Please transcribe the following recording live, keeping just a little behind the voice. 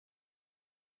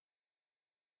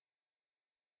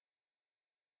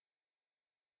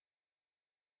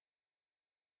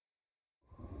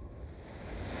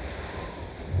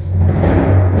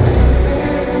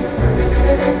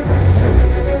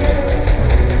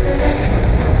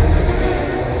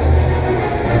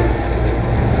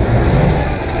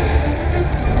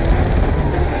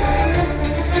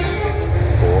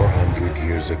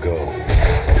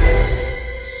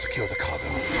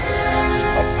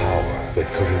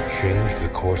changed the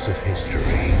course of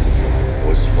history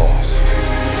was lost.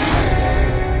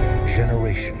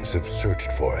 Generations have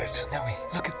searched for it. Snowy,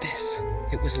 look at this.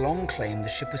 It was long claimed the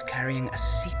ship was carrying a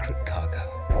secret cargo.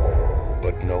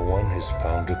 But no one has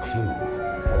found a clue.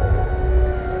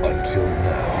 Until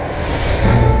now.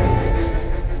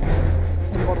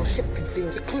 The model ship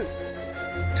conceals a clue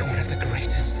to one of the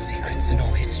greatest secrets in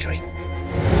all history.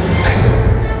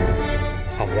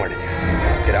 I'm warning you.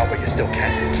 Get out, but you still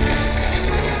can.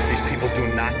 These people do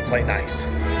not play nice.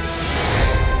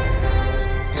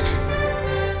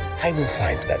 I will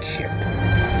find that ship,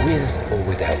 with or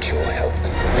without your help.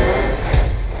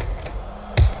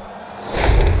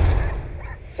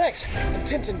 Thanks. I'm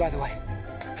Tintin, by the way.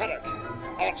 Haddock.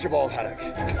 Archibald Haddock.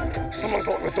 Someone's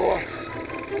locked the door.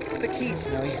 The keys,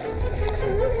 Snowy.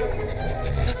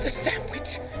 Not the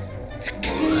sandwich. The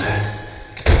keys.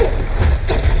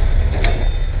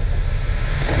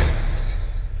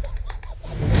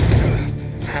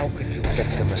 How could you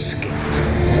let them escape?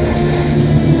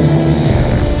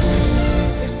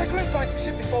 If Sakura finds the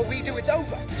ship before we do, it's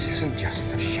over. This isn't just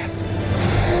a ship.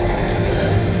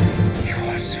 It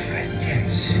was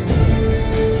vengeance.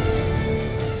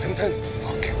 Tintin.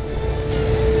 Look.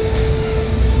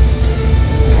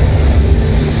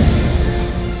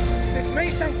 This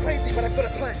may sound crazy, but I've got a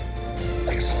plan.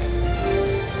 Excellent.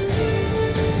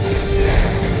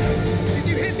 Did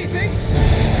you hear anything?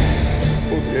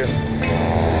 Oh dear.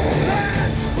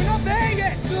 Land! We're not there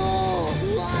yet! No!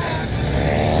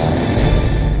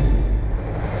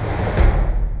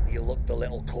 You looked a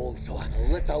little cold, so I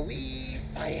lit a wee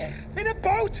fire. In a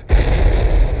boat?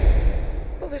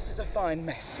 Well, this is a fine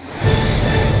mess.